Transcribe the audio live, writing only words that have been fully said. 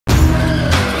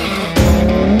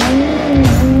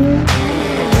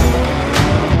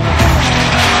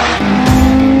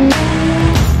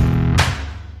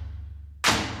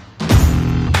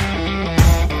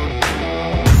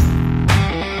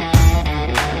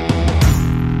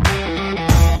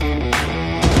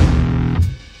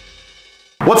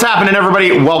What's happening,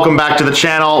 everybody? Welcome back to the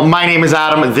channel. My name is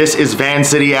Adam, this is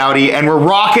Vancity Audi, and we're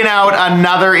rocking out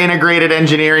another integrated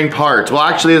engineering part. Well,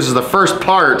 actually, this is the first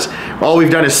part. All we've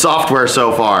done is software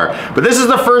so far, but this is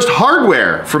the first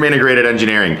hardware from integrated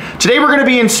engineering. Today, we're gonna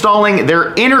be installing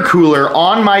their intercooler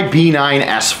on my B9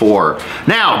 S4.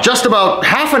 Now, just about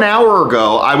half an hour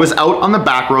ago, I was out on the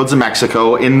back roads of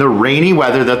Mexico in the rainy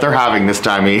weather that they're having this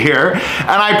time of year, and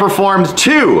I performed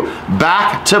two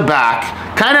back-to-back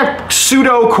kind of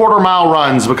pseudo quarter-mile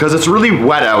runs because it's really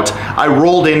wet out. I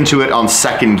rolled into it on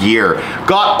second gear.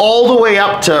 Got all the way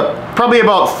up to probably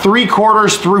about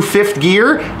 3/4 through 5th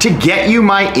gear to get you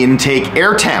my intake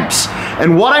air temps.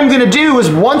 And what I'm gonna do is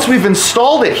once we've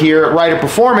installed it here at Ride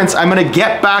Performance, I'm gonna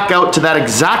get back out to that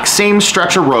exact same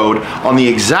stretch of road on the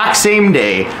exact same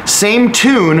day, same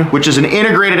tune, which is an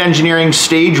integrated engineering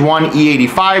stage 1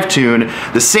 E85 tune,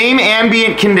 the same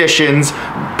ambient conditions,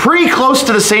 pretty close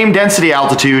to the same density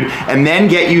altitude, and then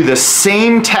get you the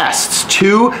same tests,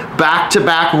 two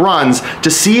back-to-back runs to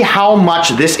see how much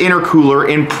this intercooler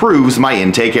improves my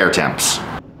intake air temps.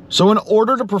 So in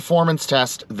order to performance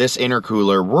test this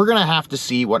intercooler, we're gonna have to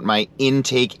see what my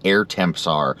intake air temps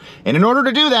are. And in order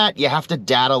to do that, you have to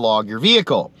data log your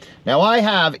vehicle. Now I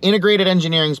have Integrated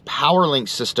Engineering's PowerLink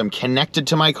system connected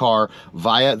to my car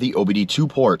via the OBD2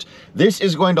 port. This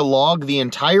is going to log the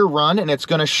entire run, and it's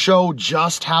gonna show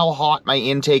just how hot my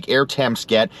intake air temps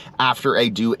get after I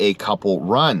do a couple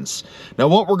runs. Now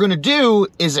what we're gonna do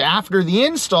is after the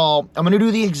install, I'm gonna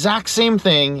do the exact same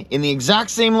thing in the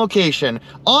exact same location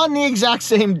on the exact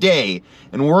same day,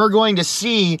 and we're going to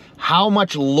see how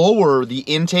much lower the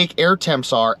intake air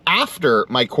temps are after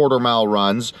my quarter-mile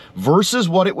runs versus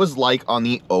what it was like on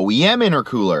the OEM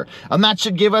intercooler. And that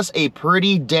should give us a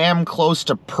pretty damn close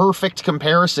to perfect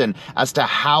comparison as to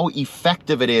how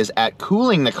effective it is at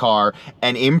cooling the car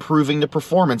and improving the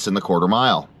performance in the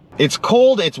quarter-mile. It's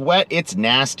cold, it's wet, it's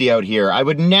nasty out here. I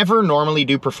would never normally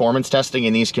do performance testing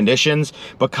in these conditions,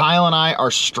 but Kyle and I are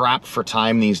strapped for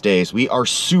time these days. We are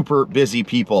super busy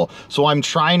people, so I'm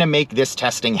trying to make this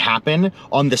testing happen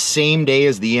on the same day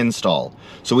as the install.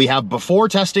 So we have before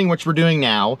testing, which we're doing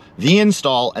now, the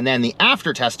install, and then the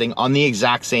after testing on the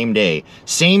exact same day.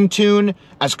 Same tune,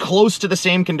 as close to the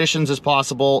same conditions as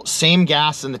possible, same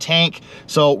gas in the tank.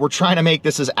 So we're trying to make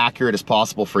this as accurate as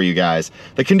possible for you guys.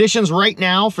 The conditions right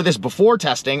now for this before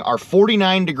testing are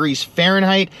 49 degrees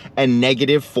Fahrenheit and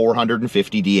negative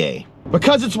 450 DA.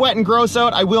 Because it's wet and gross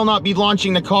out, I will not be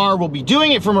launching the car. We'll be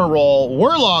doing it from a roll.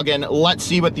 We're logging. Let's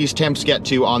see what these temps get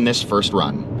to on this first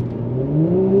run.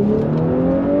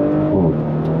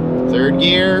 3rd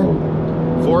gear,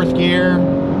 4th gear,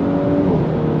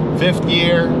 5th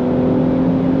gear.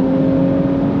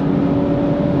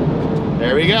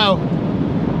 There we go.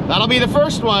 That'll be the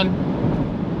first one.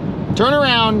 Turn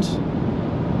around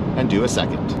and do a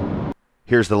second.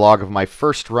 Here's the log of my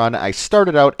first run. I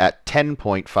started out at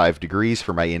 10.5 degrees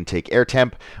for my intake air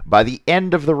temp. By the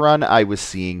end of the run, I was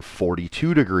seeing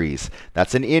 42 degrees.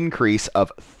 That's an increase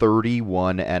of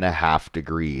 31.5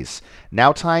 degrees.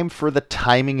 Now time for the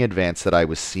timing advance that I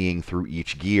was seeing through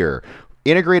each gear.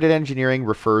 Integrated Engineering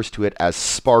refers to it as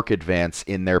spark advance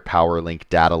in their PowerLink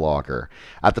data logger.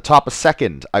 At the top of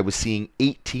second, I was seeing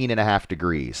 18.5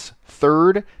 degrees.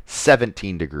 Third,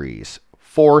 17 degrees.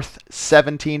 Fourth,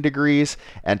 17 degrees.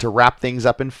 And to wrap things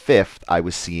up in fifth, I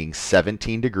was seeing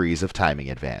 17 degrees of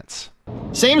timing advance.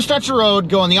 Same stretch of road,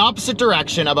 go in the opposite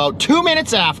direction about 2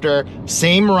 minutes after,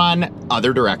 same run,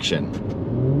 other direction.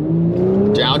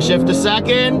 Downshift to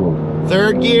second,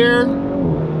 3rd gear,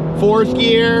 4th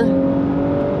gear,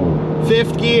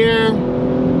 5th gear.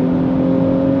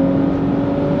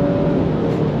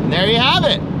 And there you have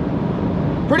it.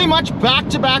 Pretty much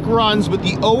back-to-back runs with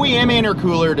the OEM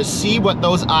intercooler to see what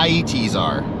those IETs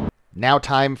are. Now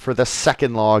time for the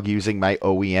second log using my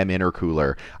OEM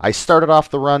intercooler. I started off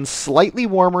the run slightly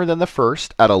warmer than the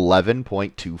first at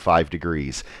 11.25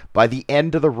 degrees. By the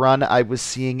end of the run, I was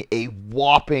seeing a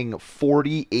whopping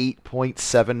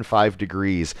 48.75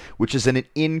 degrees, which is an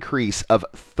increase of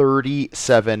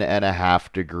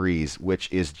 37.5 degrees, which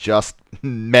is just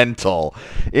mental.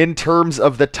 In terms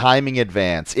of the timing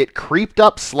advance, it creeped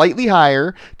up slightly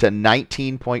higher to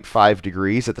 19.5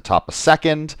 degrees at the top of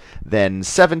second, then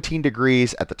 17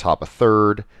 degrees at the top of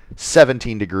third,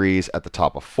 17 degrees at the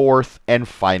top of fourth, and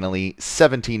finally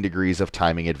 17 degrees of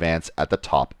timing advance at the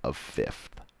top of fifth.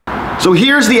 So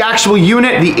here's the actual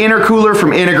unit, the intercooler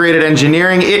from Integrated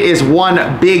Engineering. It is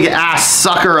one big ass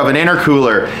sucker of an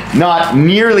intercooler, not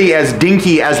nearly as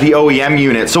dinky as the OEM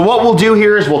unit. So what we'll do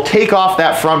here is we'll take off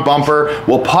that front bumper,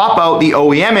 we'll pop out the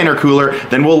OEM intercooler,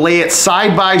 then we'll lay it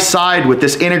side by side with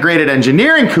this Integrated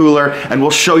Engineering cooler, and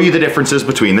we'll show you the differences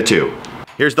between the two.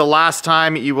 Here's the last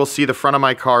time you will see the front of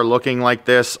my car looking like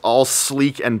this, all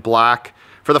sleek and black.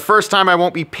 For the first time, I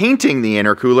won't be painting the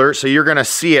intercooler, so you're gonna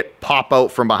see it pop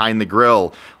out from behind the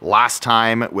grille. Last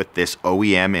time with this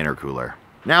OEM intercooler.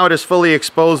 Now it is fully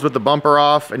exposed with the bumper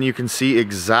off, and you can see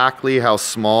exactly how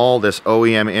small this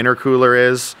OEM intercooler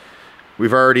is.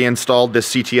 We've already installed this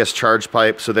CTS charge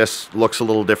pipe, so this looks a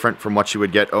little different from what you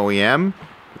would get OEM.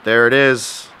 But there it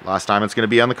is. Last time it's gonna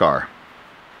be on the car.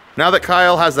 Now that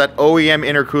Kyle has that OEM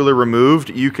intercooler removed,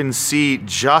 you can see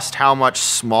just how much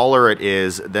smaller it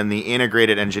is than the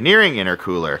integrated engineering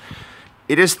intercooler.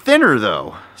 It is thinner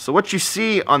though. So what you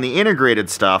see on the integrated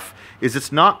stuff is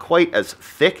it's not quite as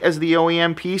thick as the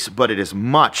OEM piece, but it is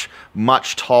much,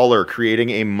 much taller, creating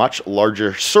a much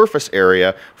larger surface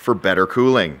area for better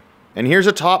cooling. And here's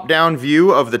a top-down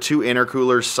view of the two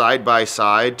intercoolers side by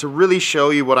side to really show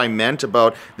you what I meant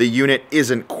about the unit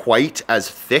isn't quite as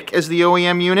thick as the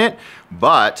OEM unit,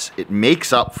 but it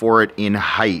makes up for it in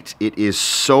height. It is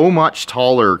so much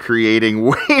taller, creating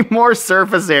way more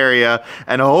surface area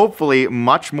and hopefully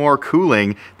much more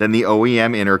cooling than the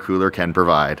OEM intercooler can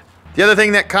provide. The other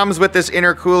thing that comes with this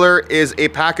intercooler is a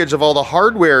package of all the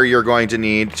hardware you're going to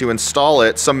need to install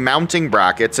it, some mounting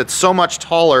brackets. It's so much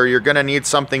taller, you're gonna need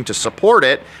something to support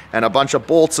it, and a bunch of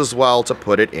bolts as well to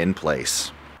put it in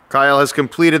place. Kyle has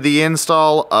completed the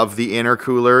install of the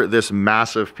intercooler, this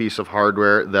massive piece of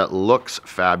hardware that looks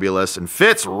fabulous and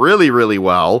fits really, really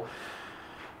well.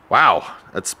 Wow,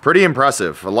 that's pretty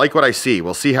impressive. I like what I see.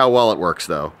 We'll see how well it works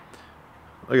though.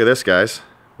 Look at this, guys.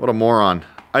 What a moron.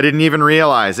 I didn't even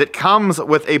realize it comes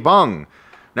with a bung.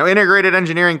 Now, Integrated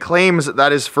Engineering claims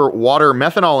that is for water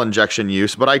methanol injection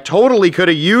use, but I totally could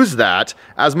have used that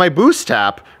as my boost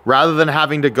tap rather than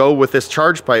having to go with this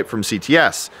charge pipe from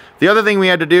CTS. The other thing we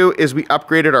had to do is we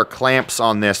upgraded our clamps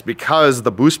on this because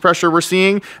the boost pressure we're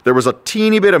seeing, there was a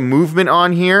teeny bit of movement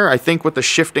on here. I think with the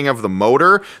shifting of the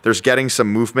motor, there's getting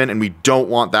some movement, and we don't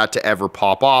want that to ever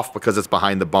pop off because it's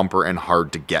behind the bumper and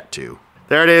hard to get to.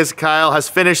 There it is. Kyle has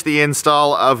finished the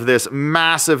install of this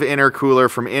massive intercooler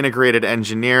from Integrated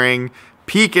Engineering,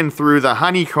 peeking through the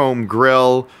honeycomb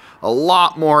grille, a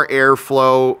lot more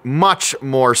airflow, much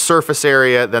more surface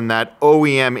area than that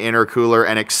OEM intercooler,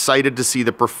 and excited to see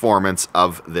the performance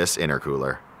of this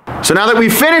intercooler. So now that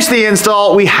we've finished the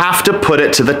install, we have to put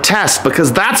it to the test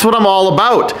because that's what I'm all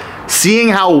about. Seeing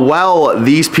how well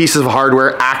these pieces of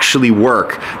hardware actually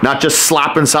work, not just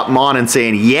slapping something on and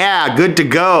saying, yeah, good to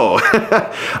go.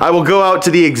 I will go out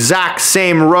to the exact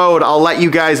same road. I'll let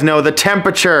you guys know the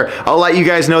temperature. I'll let you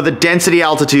guys know the density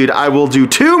altitude. I will do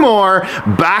 2 more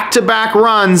back-to-back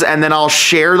runs, and then I'll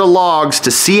share the logs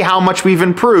to see how much we've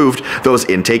improved those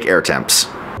intake air temps.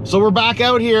 So we're back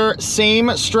out here,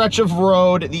 same stretch of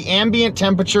road. The ambient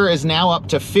temperature is now up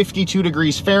to 52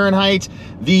 degrees Fahrenheit.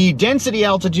 The density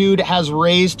altitude has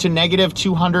raised to negative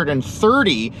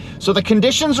 230. So the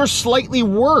conditions are slightly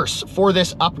worse for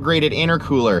this upgraded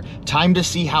intercooler. Time to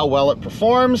see how well it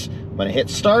performs. I'm gonna hit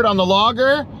start on the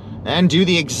logger and do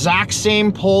the exact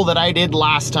same pull that I did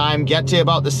last time. Get to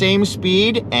about the same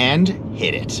speed and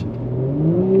hit it.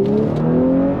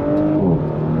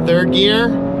 3rd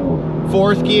gear.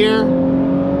 4th gear,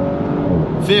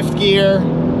 5th gear.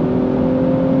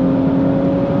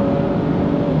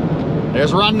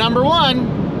 There's run number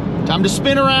 1. Time to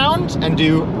spin around and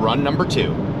do run number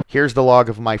 2. Here's the log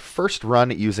of my first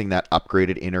run using that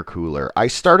upgraded intercooler. I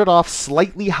started off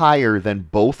slightly higher than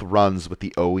both runs with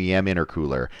the OEM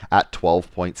intercooler at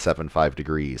 12.75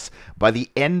 degrees. By the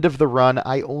end of the run,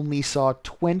 I only saw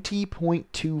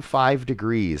 20.25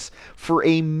 degrees for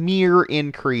a mere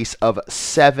increase of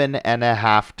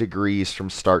 7.5 degrees from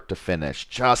start to finish.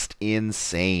 Just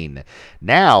insane.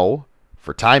 Now,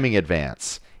 for timing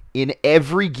advance. In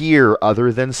every gear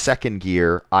other than 2nd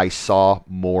gear, I saw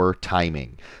more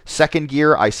timing. 2nd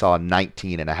gear, I saw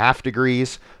 19.5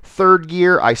 degrees. 3rd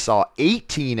gear, I saw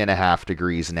 18.5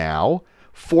 degrees now.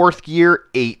 4th gear,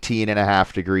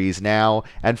 18.5 degrees now.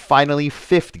 And finally,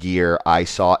 5th gear, I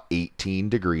saw 18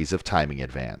 degrees of timing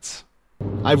advance.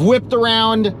 I've whipped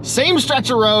around, same stretch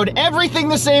of road, everything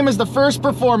the same as the first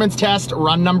performance test,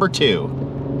 run number 2.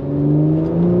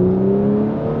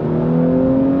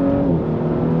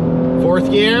 4th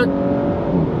gear,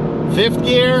 5th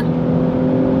gear,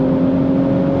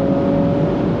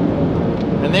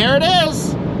 and there it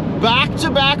is.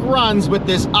 Back-to-back runs with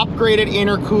this upgraded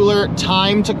intercooler.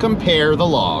 Time to compare the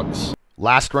logs.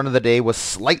 Last run of the day was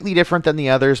slightly different than the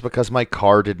others because my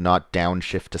car did not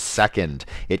downshift to 2nd.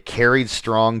 It carried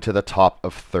strong to the top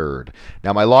of 3rd.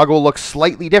 Now my log will look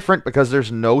slightly different because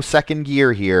there's no 2nd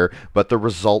gear here, but the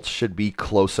results should be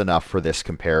close enough for this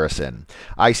comparison.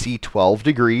 I see 12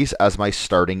 degrees as my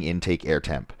starting intake air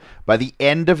temp. By the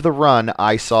end of the run,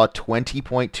 I saw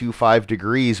 20.25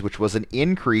 degrees, which was an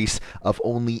increase of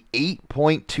only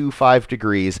 8.25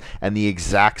 degrees and the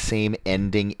exact same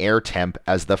ending air temp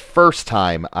as the first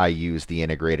time I used the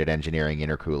integrated engineering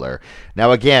intercooler.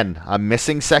 Now again, I'm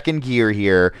missing second gear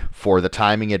here for the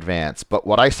timing advance, but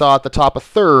what I saw at the top of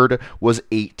third was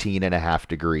 18.5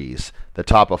 degrees. The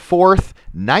top of fourth,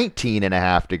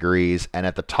 19.5 degrees, and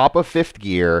at the top of fifth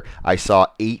gear, I saw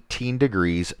 18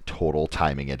 degrees total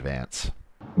timing advance.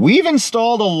 We've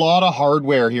installed a lot of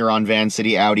hardware here on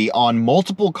Vancity Audi on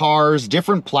multiple cars,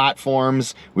 different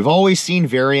platforms. We've always seen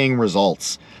varying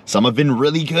results. Some have been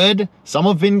really good, some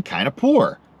have been kind of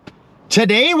poor.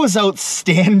 Today was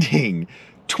outstanding.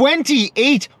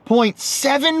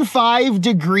 28.75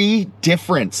 degree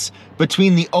difference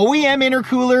between the OEM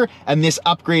intercooler and this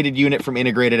upgraded unit from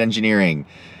Integrated Engineering.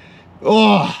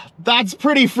 Oh, that's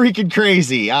pretty freaking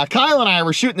crazy. Kyle and I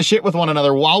were shooting the shit with one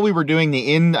another while we were doing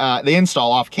the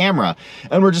install off camera.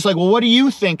 And we're just like, well, what do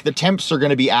you think the temps are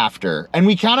gonna be after? And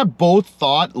we kind of both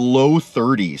thought low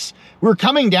 30s. We were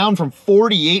coming down from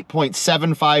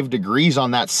 48.75 degrees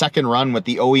on that second run with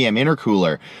the OEM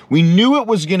intercooler. We knew it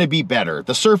was gonna be better.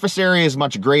 The surface area is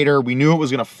much greater. We knew it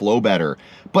was gonna flow better.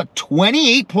 But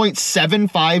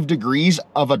 28.75 degrees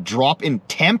of a drop in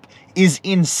temp is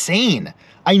insane.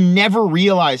 I never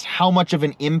realized how much of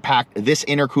an impact this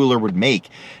intercooler would make.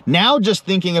 Now just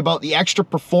thinking about the extra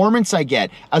performance I get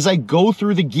as I go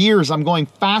through the gears, I'm going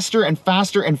faster and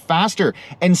faster and faster,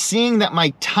 and seeing that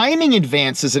my timing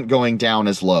advance isn't going down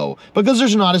as low because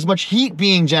there's not as much heat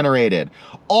being generated.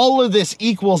 All of this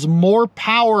equals more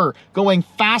power going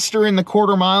faster in the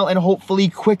quarter mile and hopefully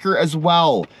quicker as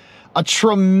well. A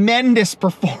tremendous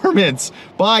performance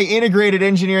by Integrated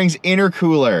Engineering's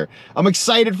intercooler. I'm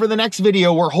excited for the next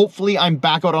video where hopefully I'm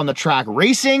back out on the track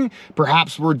racing.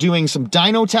 Perhaps we're doing some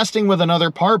dyno testing with another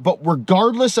part, but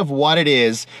regardless of what it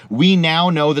is, we now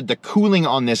know that the cooling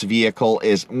on this vehicle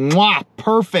is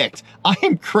perfect. I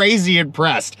am crazy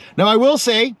impressed. Now I will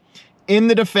say, in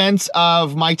the defense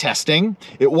of my testing,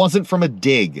 it wasn't from a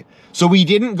dig. So we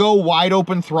didn't go wide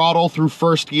open throttle through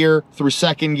first gear, through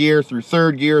second gear, through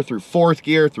third gear, through fourth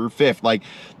gear, through fifth. Like,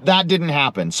 that didn't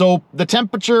happen. So the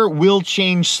temperature will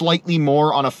change slightly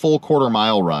more on a full quarter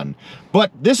mile run.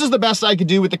 But this is the best I could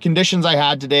do with the conditions I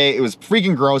had today. It was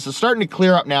freaking gross. It's starting to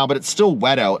clear up now, but it's still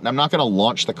wet out, and I'm not gonna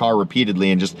launch the car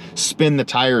repeatedly and just spin the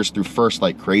tires through first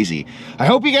like crazy. I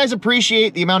hope you guys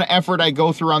appreciate the amount of effort I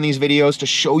go through on these videos to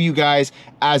show you guys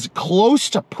as close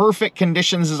to perfect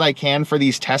conditions as I can for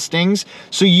these testings,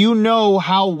 so you know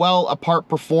how well a part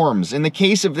performs. In the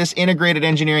case of this Integrated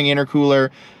Engineering intercooler,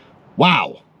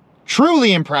 wow.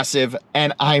 Truly impressive,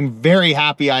 and I'm very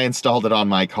happy I installed it on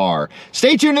my car.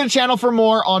 Stay tuned to the channel for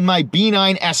more on my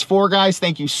B9 S4, guys.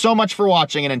 Thank you so much for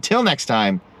watching, and until next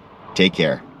time, take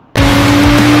care.